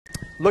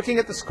Looking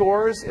at the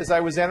scores as I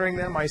was entering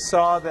them, I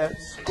saw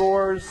that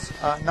scores,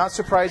 not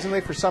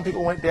surprisingly, for some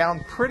people went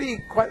down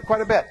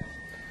quite a bit.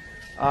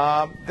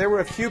 There were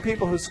a few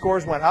people whose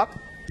scores went up,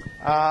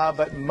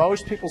 but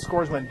most people's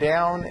scores went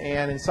down,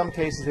 and in some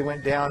cases they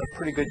went down a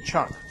pretty good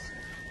chunk.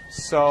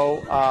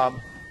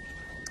 So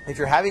if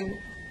you're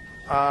having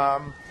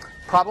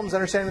problems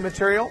understanding the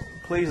material,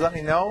 please let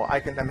me know.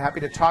 I'm happy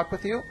to talk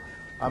with you.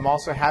 I'm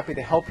also happy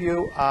to help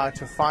you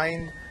to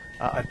find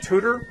a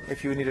tutor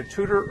if you need a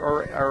tutor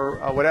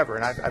or whatever.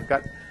 And I've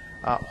got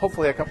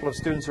hopefully a couple of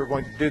students who are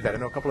going to do that. I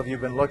know a couple of you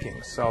have been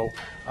looking. So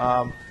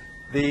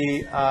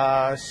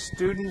the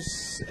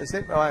students,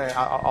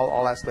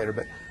 I'll ask later,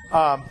 but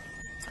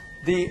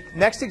the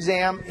next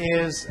exam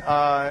is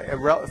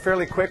a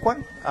fairly quick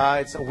one.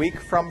 It's a week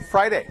from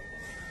Friday.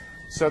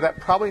 So that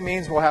probably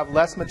means we'll have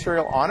less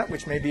material on it,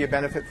 which may be a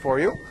benefit for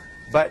you.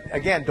 But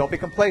again, don't be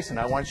complacent.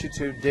 I want you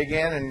to dig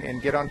in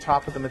and get on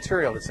top of the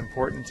material. It's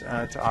important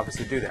to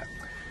obviously do that.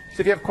 So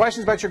if you have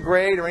questions about your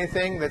grade or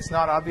anything that's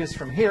not obvious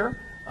from here,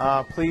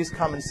 please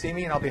come and see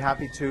me, and I'll be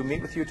happy to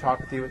meet with you, talk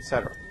with you,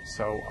 etc.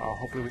 So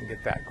hopefully we can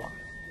get that going.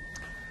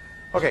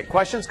 Okay,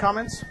 questions,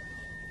 comments?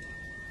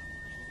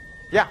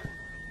 Yeah.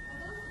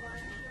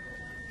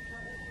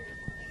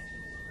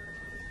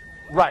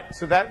 Right,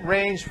 so that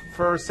range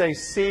for, say,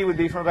 C would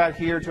be from about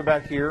here to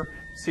about here.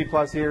 C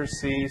plus here,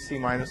 C, C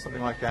minus,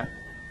 something like that.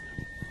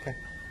 Okay.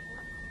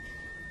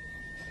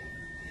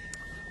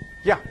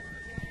 Yeah.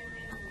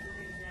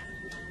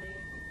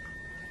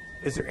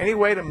 Is there any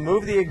way to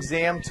move the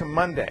exam to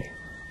Monday?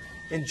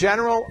 In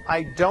general,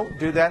 I don't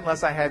do that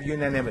unless I have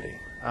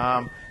unanimity.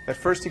 That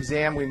first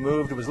exam we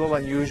moved, it was a little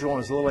unusual, and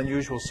it was a little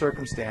unusual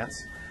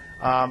circumstance.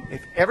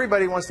 If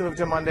everybody wants to move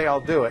to Monday, I'll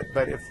do it.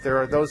 But if there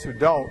are those who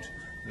don't,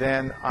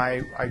 then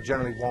I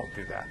generally won't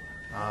do that.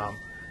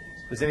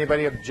 Does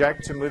anybody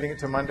object to moving it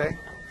to Monday?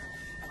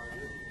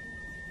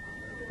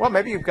 Well,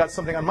 maybe you've got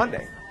something on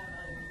Monday.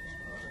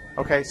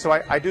 Okay, so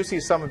I do see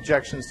some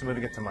objections to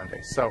moving it to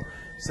Monday. So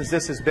since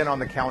this has been on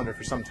the calendar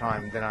for some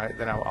time, then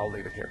I'll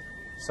leave it here.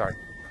 Sorry.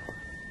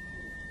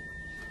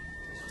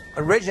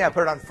 Originally, I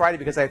put it on Friday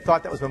because I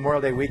thought that was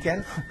Memorial Day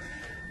weekend.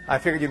 I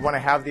figured you'd want to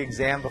have the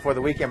exam before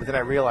the weekend, but then I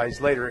realized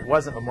later it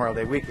wasn't Memorial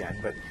Day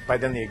weekend, but by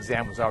then the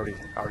exam was already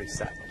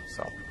set.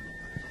 So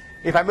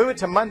if I move it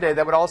to Monday,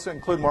 that would also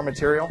include more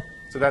material.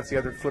 So that's the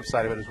other flip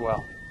side of it as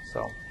well.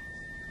 So,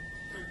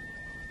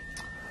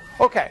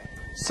 okay.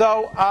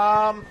 So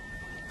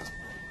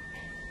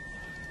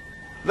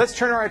let's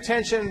turn our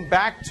attention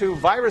back to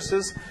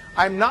viruses.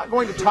 I'm not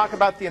going to talk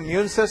about the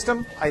immune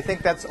system. I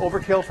think that's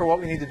overkill for what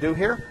we need to do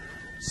here.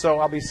 So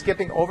I'll be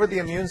skipping over the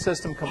immune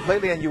system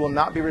completely, and you will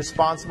not be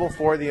responsible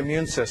for the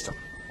immune system.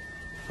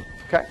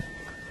 Okay?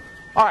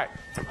 All right.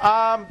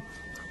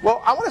 Well,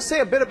 I want to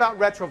say a bit about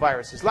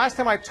retroviruses. Last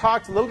time I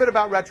talked a little bit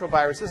about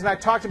retroviruses, and I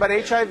talked about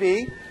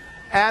HIV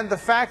and the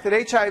fact that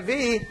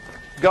HIV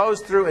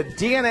goes through a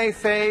DNA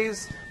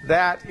phase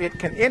that it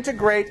can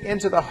integrate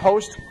into the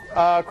host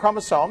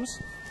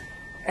chromosomes.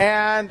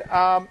 And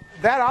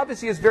that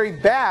obviously is very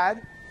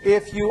bad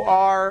if you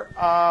are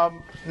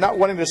not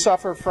wanting to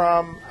suffer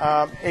from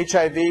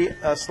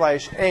HIV/AIDS.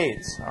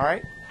 All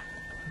right?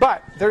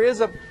 But there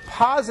is a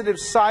positive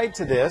side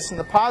to this, and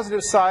the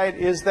positive side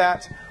is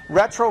that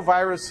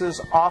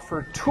retroviruses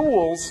offer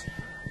tools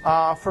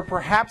for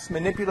perhaps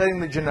manipulating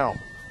the genome.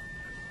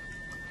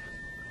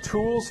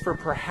 Tools for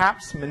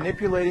perhaps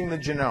manipulating the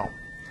genome.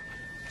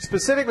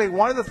 Specifically,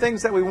 one of the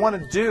things that we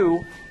want to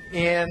do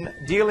in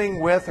dealing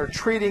with or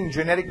treating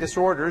genetic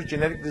disorders,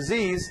 genetic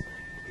disease,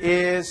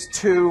 is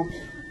to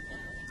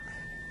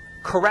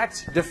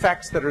correct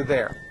defects that are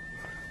there.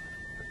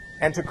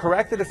 And to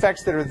correct the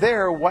defects that are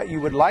there, what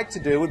you would like to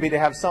do would be to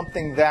have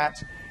something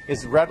that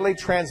is readily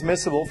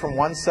transmissible from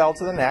one cell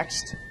to the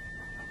next,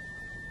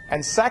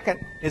 and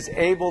second, is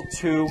able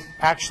to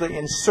actually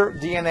insert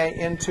DNA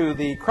into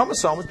the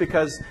chromosomes,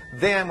 because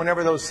then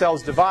whenever those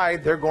cells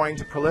divide, they're going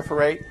to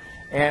proliferate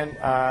and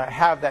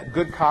have that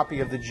good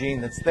copy of the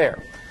gene that's there.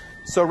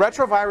 So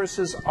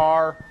retroviruses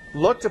are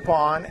looked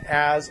upon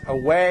as a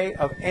way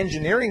of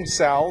engineering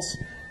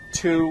cells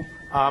to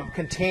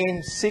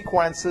contain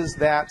sequences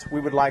that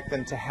we would like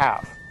them to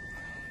have.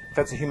 If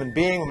that's a human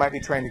being, we might be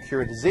trying to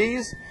cure a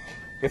disease.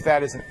 If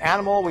that is an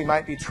animal, we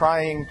might be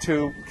trying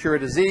to cure a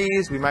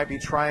disease. We might be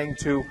trying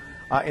to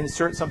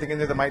insert something in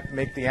there that might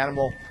make the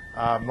animal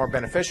more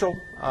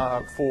beneficial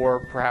for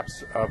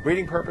perhaps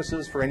breeding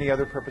purposes, for any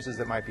other purposes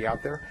that might be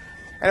out there.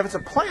 And if it's a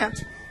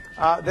plant,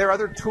 there are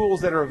other tools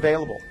that are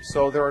available.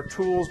 So there are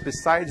tools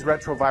besides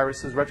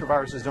retroviruses.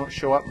 Retroviruses don't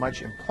show up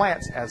much in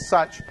plants as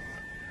such.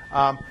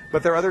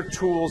 But there are other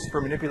tools for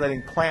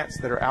manipulating plants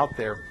that are out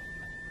there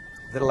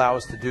that allow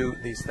us to do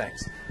these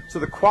things. So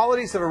the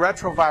qualities of a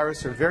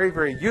retrovirus are very,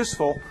 very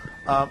useful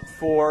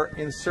for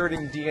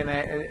inserting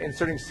DNA,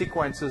 inserting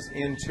sequences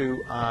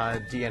into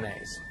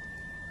DNAs.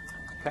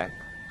 Okay,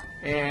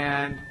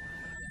 and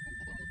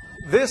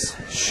this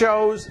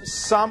shows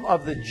some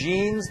of the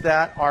genes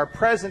that are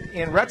present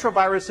in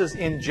retroviruses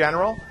in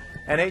general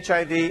and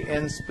HIV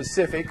in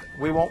specific.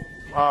 We won't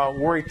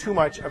worry too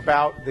much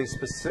about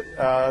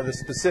the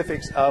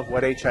specifics of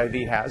what HIV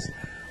has.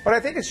 But I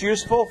think it's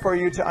useful for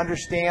you to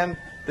understand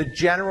the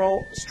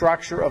general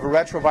structure of a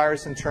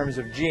retrovirus in terms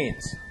of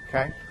genes.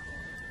 Okay?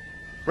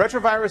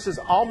 Retroviruses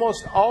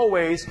almost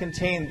always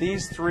contain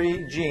these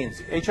three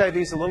genes. HIV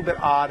is a little bit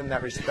odd in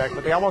that respect,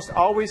 but they almost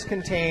always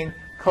contain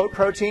coat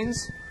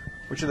proteins,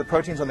 which are the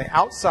proteins on the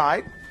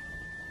outside,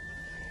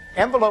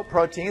 envelope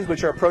proteins,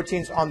 which are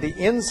proteins on the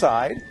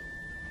inside,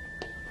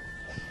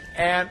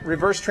 and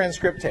reverse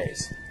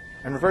transcriptase.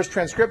 And reverse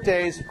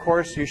transcriptase, of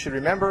course, you should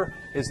remember,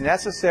 is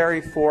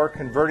necessary for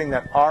converting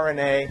that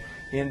RNA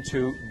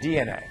into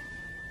DNA.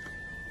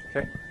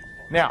 Okay?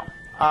 Now,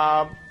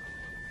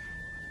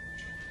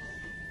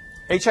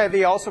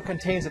 HIV also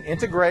contains an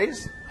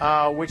integrase,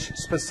 which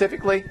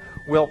specifically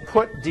will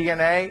put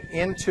DNA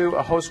into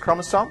a host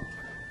chromosome.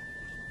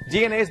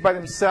 DNAs by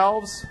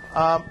themselves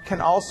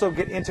can also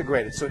get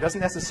integrated, so it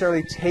doesn't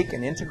necessarily take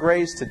an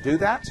integrase to do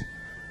that.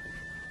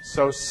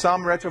 So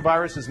some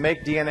retroviruses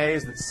make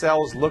DNAs that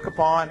cells look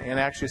upon and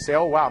actually say,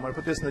 oh, wow, I'm going to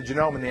put this in the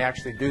genome, and they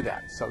actually do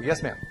that. So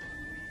yes, ma'am.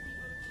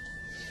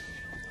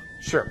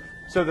 Sure.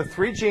 So the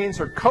three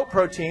genes are coat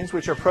proteins,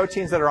 which are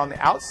proteins that are on the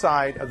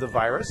outside of the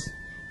virus.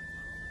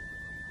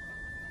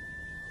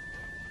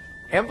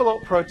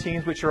 Envelope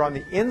proteins, which are on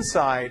the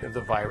inside of the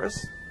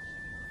virus.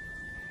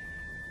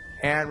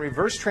 And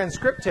reverse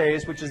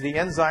transcriptase, which is the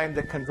enzyme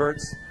that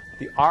converts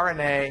the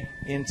RNA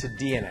into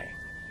DNA.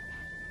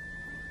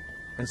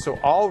 And so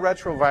all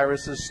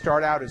retroviruses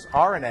start out as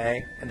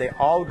RNA, and they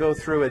all go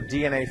through a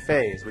DNA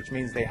phase, which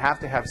means they have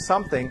to have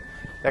something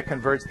that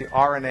converts the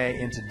RNA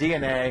into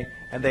DNA,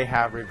 and they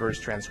have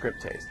reverse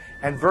transcriptase.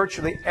 And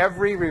virtually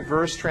every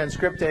reverse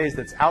transcriptase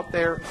that's out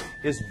there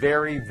is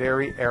very,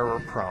 very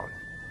error-prone.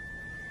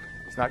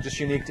 It's not just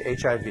unique to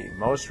HIV.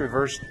 Most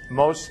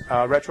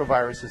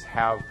retroviruses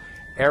have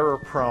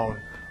error-prone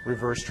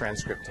reverse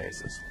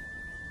transcriptases.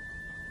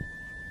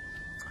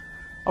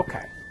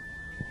 Okay.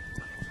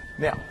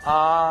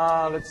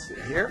 Now, let's see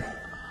here.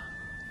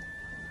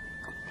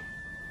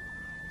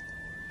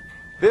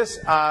 This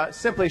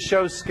simply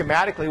shows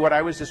schematically what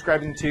I was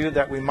describing to you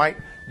that we might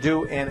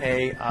do in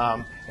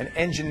an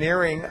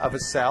engineering of a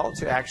cell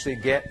to actually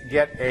get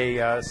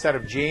a set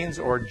of genes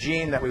or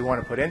gene that we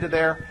want to put into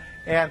there.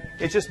 And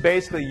it's just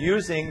basically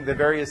using the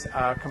various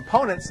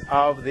components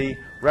of the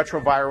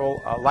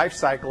retroviral life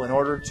cycle in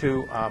order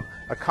to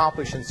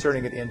accomplish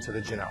inserting it into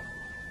the genome.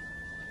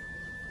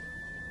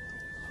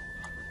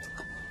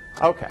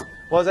 Okay.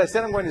 Well, as I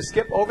said, I'm going to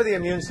skip over the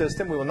immune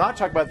system. We will not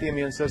talk about the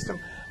immune system.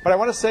 But I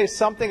want to say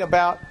something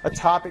about a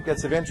topic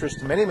that's of interest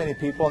to many, many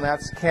people, and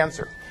that's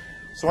cancer.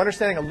 So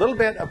understanding a little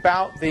bit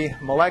about the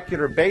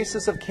molecular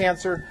basis of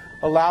cancer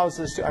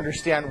allows us to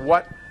understand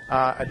what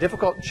a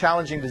difficult,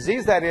 challenging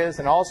disease that is,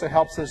 and also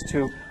helps us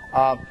to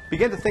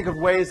begin to think of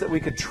ways that we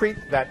could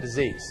treat that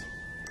disease.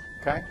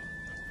 Okay?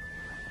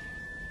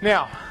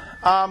 Now,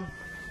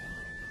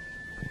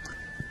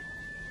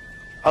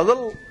 a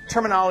little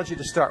terminology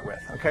to start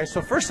with. Okay,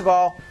 so first of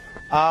all,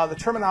 the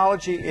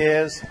terminology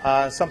is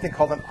something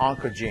called an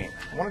oncogene.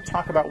 I want to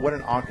talk about what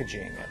an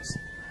oncogene is.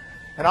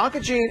 An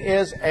oncogene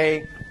is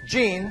a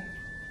gene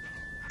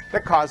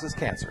that causes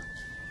cancer.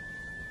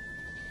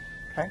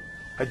 Okay,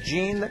 a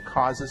gene that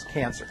causes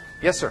cancer.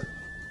 Yes, sir.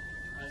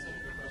 I just have a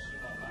quick question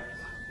about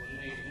viruses. When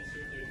they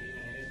insert their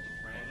DNA, is it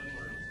random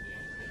or do they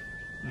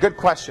insert? Good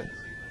question.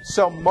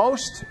 So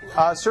most,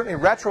 certainly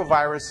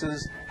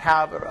retroviruses,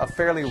 have a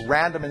fairly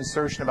random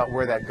insertion about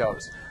where that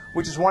goes,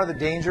 which is one of the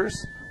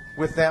dangers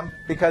with them,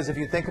 because if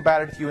you think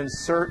about it, if you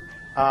insert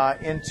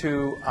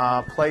into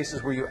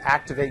places where you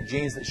activate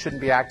genes that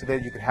shouldn't be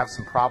activated, you could have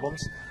some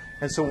problems.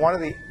 And so one of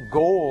the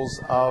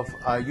goals of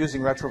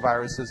using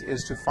retroviruses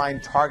is to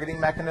find targeting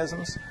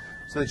mechanisms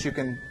so that you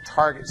can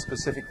target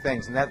specific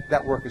things, and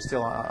that work is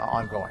still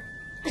ongoing.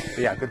 But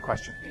yeah, good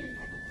question.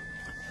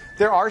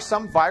 There are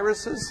some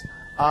viruses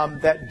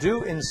that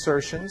do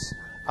insertions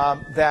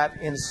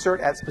that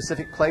insert at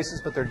specific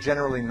places, but they're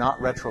generally not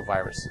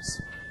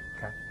retroviruses.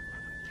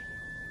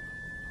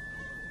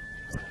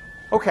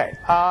 Okay,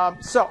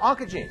 so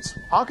oncogenes.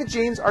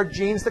 Oncogenes are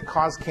genes that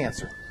cause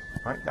cancer.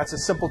 Right? That's a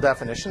simple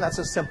definition. That's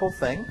a simple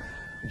thing.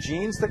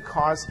 Genes that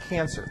cause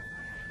cancer.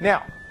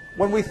 Now,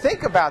 when we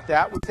think about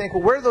that, we think,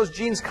 well, where do those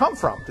genes come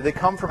from? Do they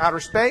come from outer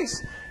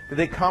space? Do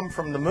they come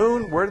from the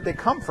moon? Where did they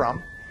come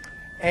from?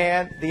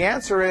 And the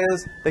answer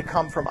is they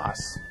come from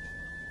us.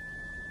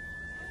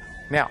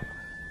 Now,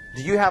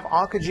 do you have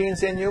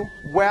oncogenes in you?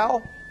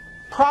 Well,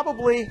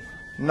 probably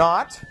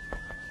not.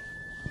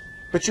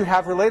 But you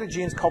have related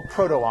genes called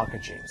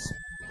proto-oncogenes.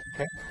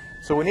 Okay?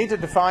 So we need to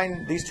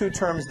define these two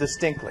terms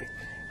distinctly.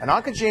 An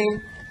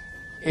oncogene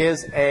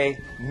is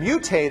a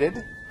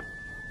mutated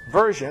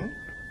version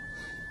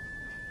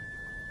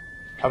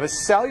of a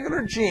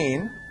cellular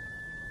gene,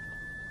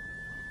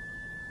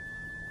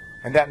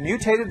 and that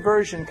mutated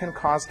version can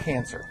cause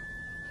cancer.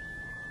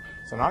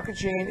 So an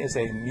oncogene is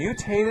a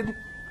mutated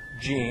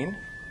gene,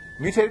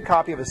 mutated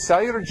copy of a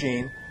cellular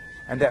gene,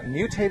 and that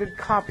mutated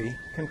copy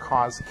can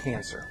cause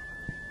cancer.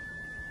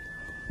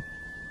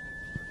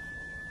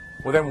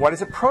 Well, then what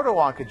is a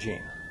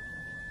proto-oncogene?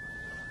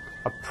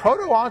 A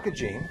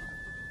proto-oncogene,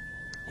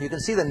 you can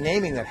see the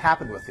naming that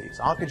happened with these.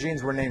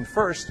 Oncogenes were named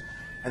first,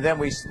 and then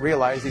we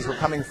realized these were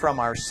coming from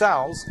our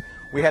cells.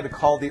 We had to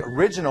call the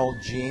original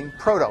gene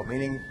proto,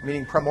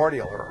 meaning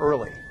primordial or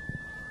early.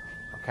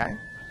 Okay?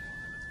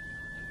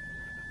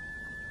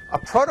 A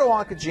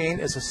proto-oncogene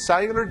is a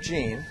cellular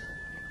gene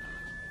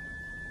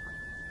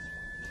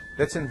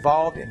that's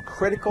involved in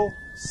critical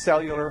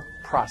cellular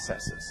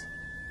processes.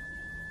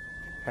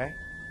 Okay?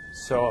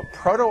 So a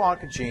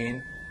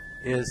proto-oncogene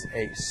is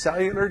a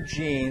cellular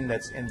gene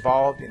that's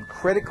involved in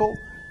critical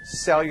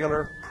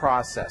cellular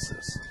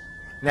processes.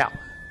 Now,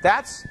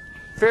 that's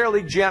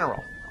fairly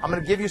general. I'm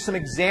going to give you some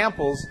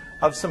examples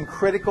of some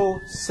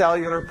critical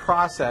cellular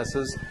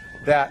processes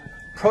that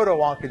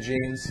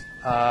proto-oncogenes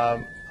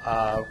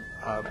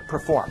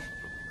perform.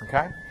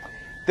 Okay?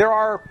 There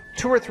are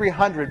 200 or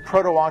 300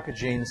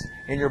 proto-oncogenes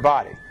in your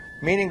body,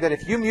 meaning that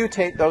if you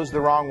mutate those the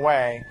wrong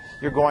way,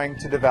 you're going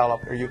to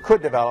develop, or you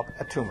could develop,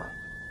 a tumor.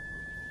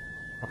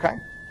 Okay?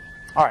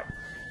 All right.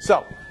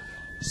 So,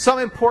 some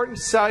important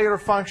cellular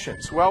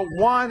functions. Well,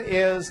 one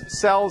is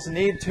cells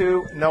need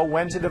to know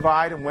when to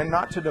divide and when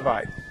not to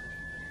divide.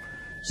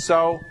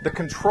 So, the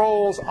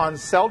controls on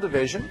cell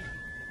division,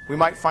 we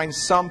might find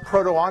some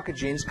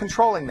proto-oncogenes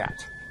controlling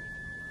that.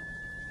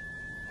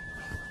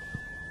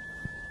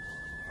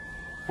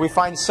 We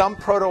find some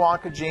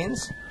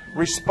proto-oncogenes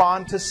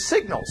respond to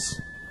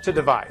signals to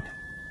divide.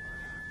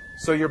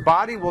 So your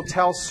body will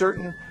tell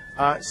certain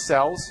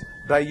cells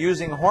by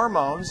using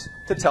hormones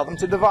to tell them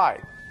to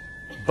divide.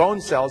 Bone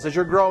cells, as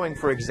you're growing,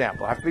 for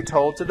example, have to be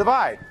told to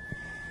divide.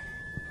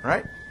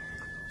 Right?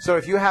 So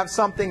if you have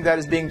something that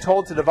is being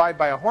told to divide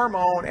by a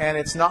hormone and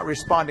it's not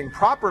responding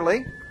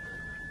properly,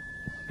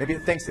 maybe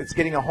it thinks it's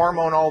getting a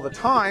hormone all the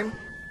time,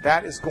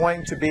 that is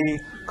going to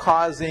be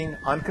causing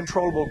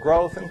uncontrollable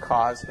growth and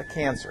cause a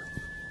cancer.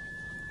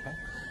 Okay?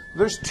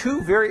 There's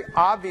two very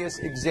obvious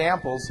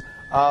examples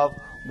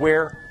of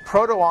where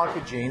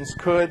proto-oncogenes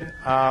could,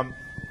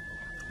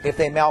 if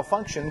they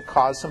malfunction,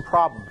 cause some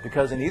problems.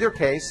 Because in either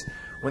case,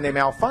 when they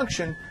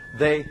malfunction,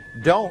 they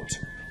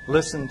don't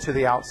listen to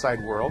the outside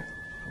world.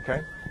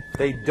 Okay?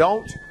 They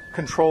don't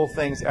control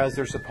things as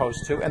they're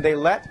supposed to, and they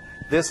let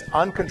this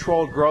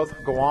uncontrolled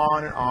growth go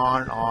on and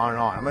on and on and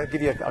on. I'm going to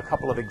give you a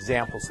couple of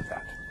examples of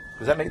that.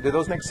 Do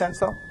those make sense,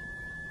 though?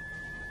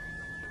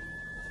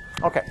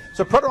 Okay,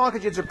 so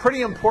proto-oncogenes are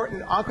pretty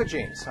important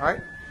oncogenes, all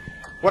right?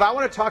 What I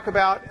want to talk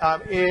about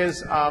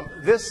is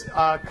this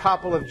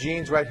couple of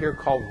genes right here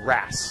called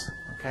RAS,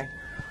 okay?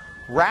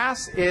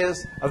 RAS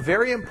is a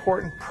very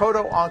important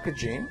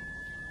proto-oncogene,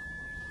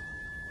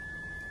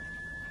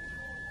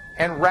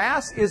 and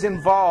RAS is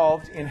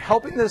involved in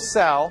helping the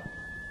cell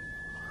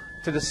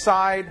to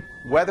decide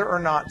whether or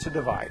not to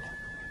divide.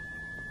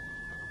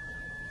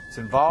 It's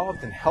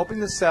involved in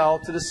helping the cell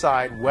to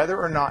decide whether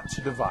or not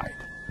to divide.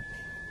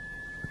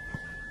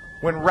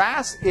 When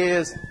RAS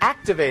is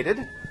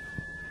activated,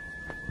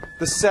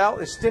 the cell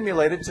is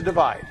stimulated to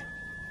divide.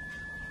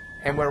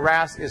 And when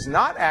RAS is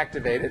not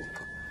activated,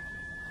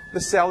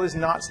 the cell is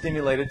not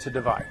stimulated to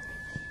divide.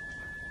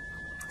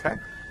 Okay?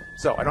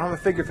 So I don't have a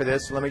figure for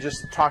this, so let me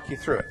just talk you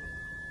through it.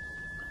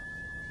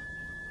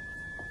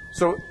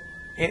 So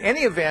in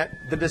any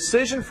event, the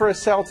decision for a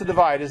cell to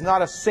divide is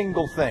not a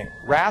single thing.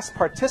 RAS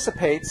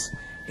participates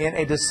in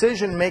a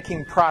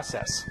decision-making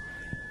process.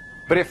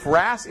 But if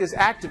RAS is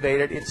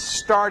activated, it's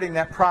starting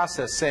that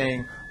process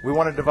saying, we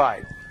want to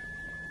divide.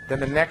 Then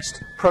the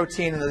next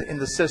protein in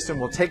the system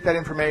will take that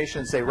information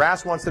and say,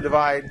 RAS wants to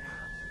divide,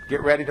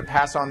 get ready to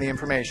pass on the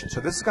information.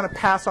 So this is going to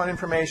pass on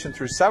information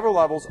through several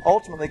levels,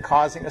 ultimately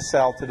causing a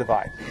cell to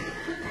divide.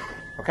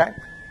 Okay?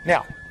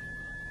 Now,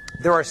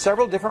 there are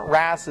several different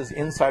RASs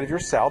inside of your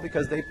cell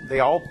because they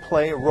all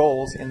play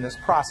roles in this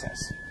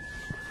process.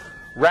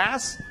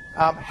 RAS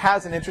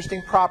has an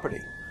interesting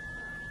property.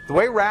 The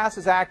way RAS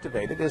is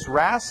activated is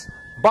RAS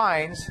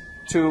binds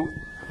to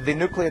the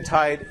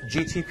nucleotide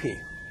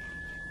GTP.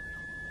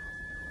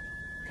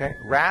 Okay?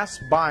 RAS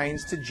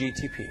binds to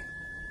GTP.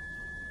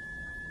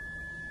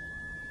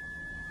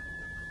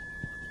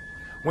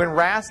 When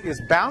RAS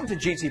is bound to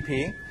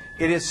GTP,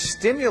 it is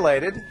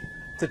stimulated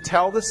to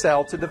tell the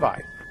cell to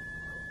divide.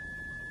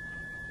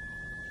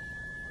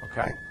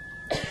 Okay?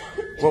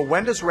 Well,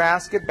 when does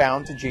RAS get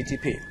bound to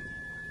GTP?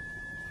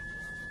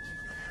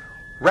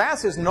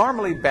 RAS is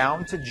normally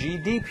bound to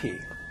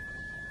GDP.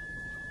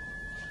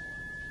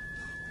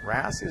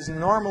 RAS is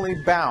normally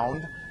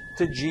bound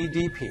to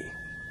GDP.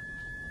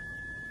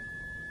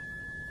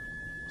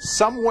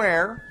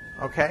 Somewhere,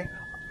 okay,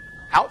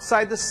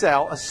 outside the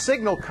cell, a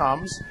signal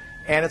comes,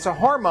 and it's a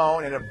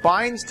hormone, and it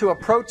binds to a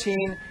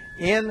protein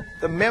in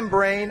the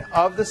membrane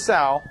of the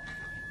cell.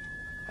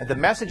 And the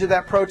message of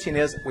that protein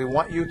is, we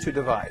want you to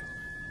divide.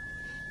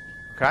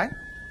 Okay?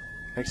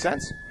 Make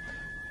sense?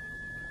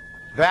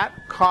 That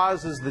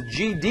causes the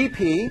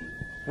GDP,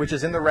 which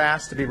is in the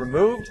RAS, to be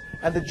removed,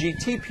 and the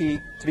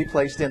GTP to be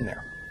placed in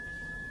there.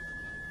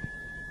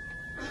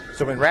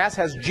 So when RAS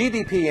has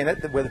GDP in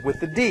it, with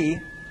the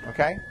D,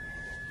 okay,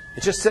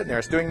 it's just sitting there.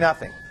 It's doing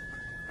nothing.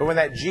 But when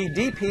that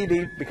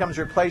GDP becomes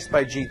replaced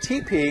by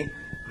GTP,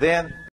 then